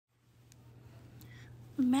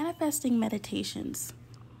Manifesting meditations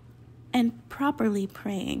and properly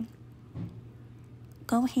praying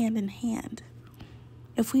go hand in hand.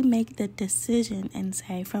 If we make the decision and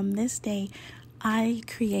say, from this day, I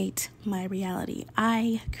create my reality,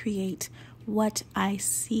 I create what I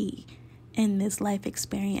see in this life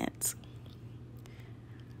experience,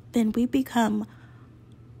 then we become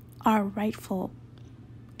our rightful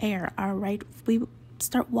heir, we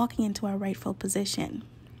start walking into our rightful position.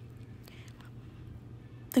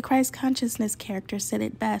 The Christ consciousness character said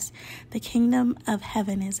it best: the kingdom of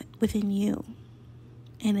heaven is within you,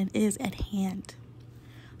 and it is at hand.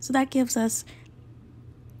 So that gives us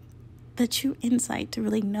the true insight to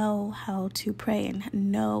really know how to pray and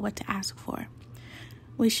know what to ask for.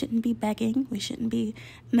 We shouldn't be begging. We shouldn't be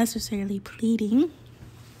necessarily pleading.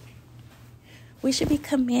 We should be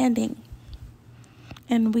commanding,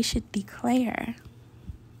 and we should declare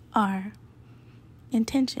our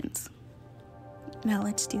intentions. Now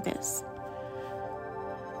let's do this.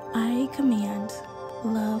 I command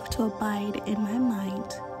love to abide in my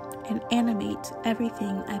mind and animate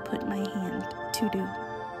everything I put my hand to do.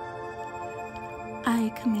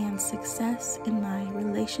 I command success in my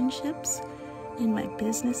relationships, in my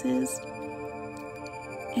businesses,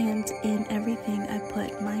 and in everything I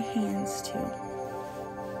put my hands to.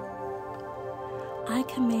 I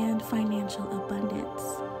command financial abundance.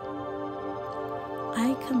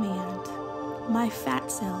 I command my fat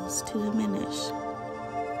cells to diminish.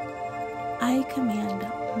 I command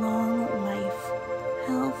long life,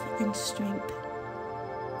 health, and strength.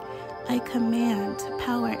 I command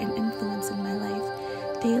power and influence in my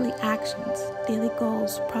life, daily actions, daily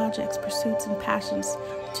goals, projects, pursuits, and passions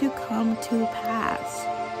to come to pass.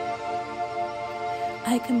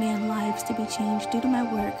 I command lives to be changed due to my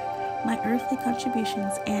work, my earthly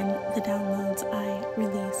contributions, and the downloads I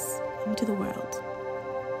release into the world.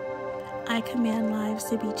 I command lives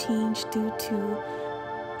to be changed due to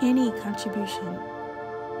any contribution,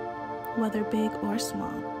 whether big or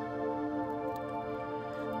small.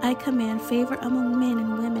 I command favor among men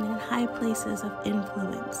and women in high places of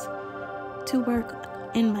influence to work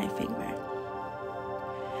in my favor.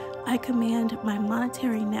 I command my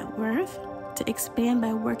monetary net worth to expand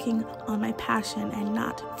by working on my passion and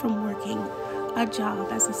not from working a job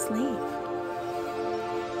as a slave.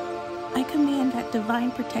 I command that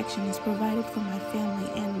divine protection is provided for my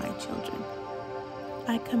family and my children.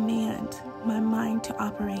 I command my mind to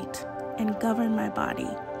operate and govern my body,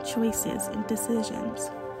 choices, and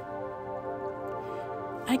decisions.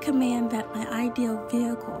 I command that my ideal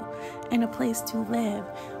vehicle and a place to live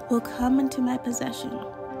will come into my possession.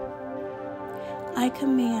 I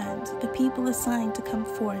command the people assigned to come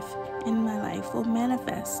forth in my life will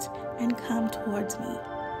manifest and come towards me.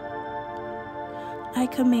 I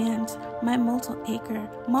command my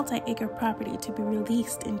multi-acre property to be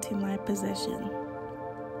released into my possession.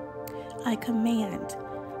 I command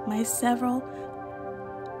my several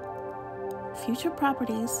future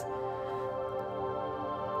properties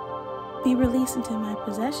be released into my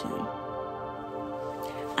possession.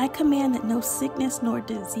 I command that no sickness nor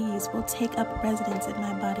disease will take up residence in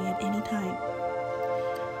my body at any time.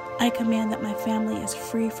 I command that my family is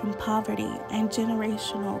free from poverty and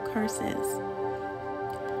generational curses.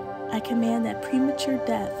 I command that premature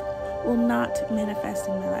death will not manifest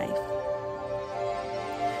in my life.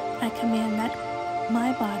 I command that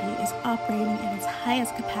my body is operating at its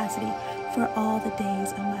highest capacity for all the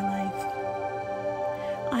days of my life.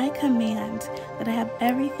 I command that I have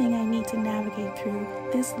everything I need to navigate through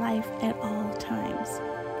this life at all times.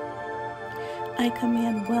 I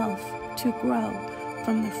command wealth to grow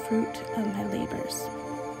from the fruit of my labors.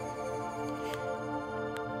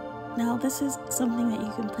 Now, this is something that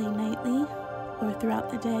you can play nightly or throughout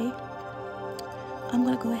the day. I'm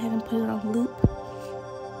going to go ahead and put it on loop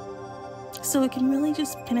so it can really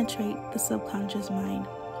just penetrate the subconscious mind,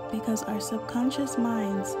 because our subconscious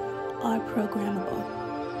minds are programmable.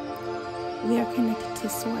 We are connected to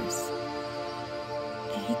Source.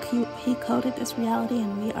 And he coded this reality,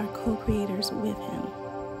 and we are co-creators with him.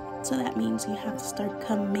 So that means you have to start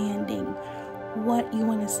commanding what you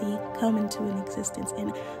want to see come into an existence.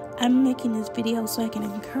 And I'm making this video so I can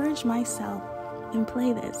encourage myself and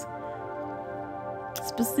play this.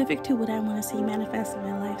 Specific to what I want to see manifest in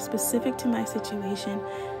my life, specific to my situation,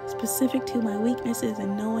 specific to my weaknesses,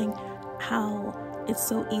 and knowing how it's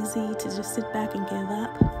so easy to just sit back and give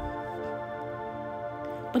up.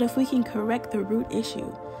 But if we can correct the root issue,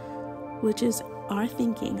 which is our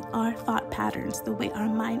thinking, our thought patterns, the way our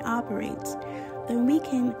mind operates, then we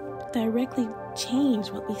can directly change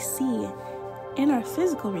what we see in our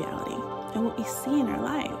physical reality and what we see in our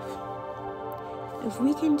life. if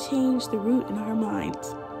we can change the root in our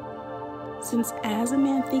minds, since as a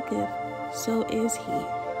man thinketh, so is he.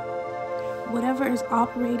 Whatever is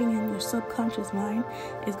operating in your subconscious mind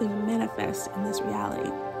is going to manifest in this reality.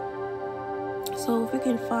 So if we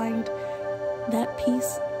can find that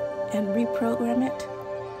piece and reprogram it,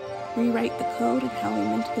 rewrite the code and how we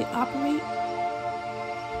mentally operate,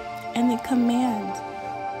 and then command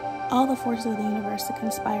all the forces of the universe to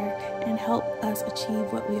conspire and help us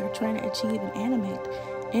achieve what we are trying to achieve and animate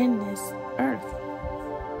in this earth.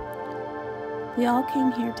 We all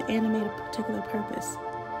came here to animate a particular purpose.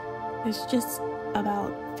 It's just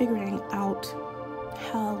about figuring out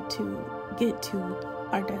how to get to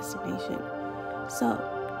our destination. So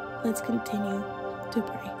let's continue to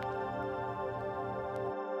pray.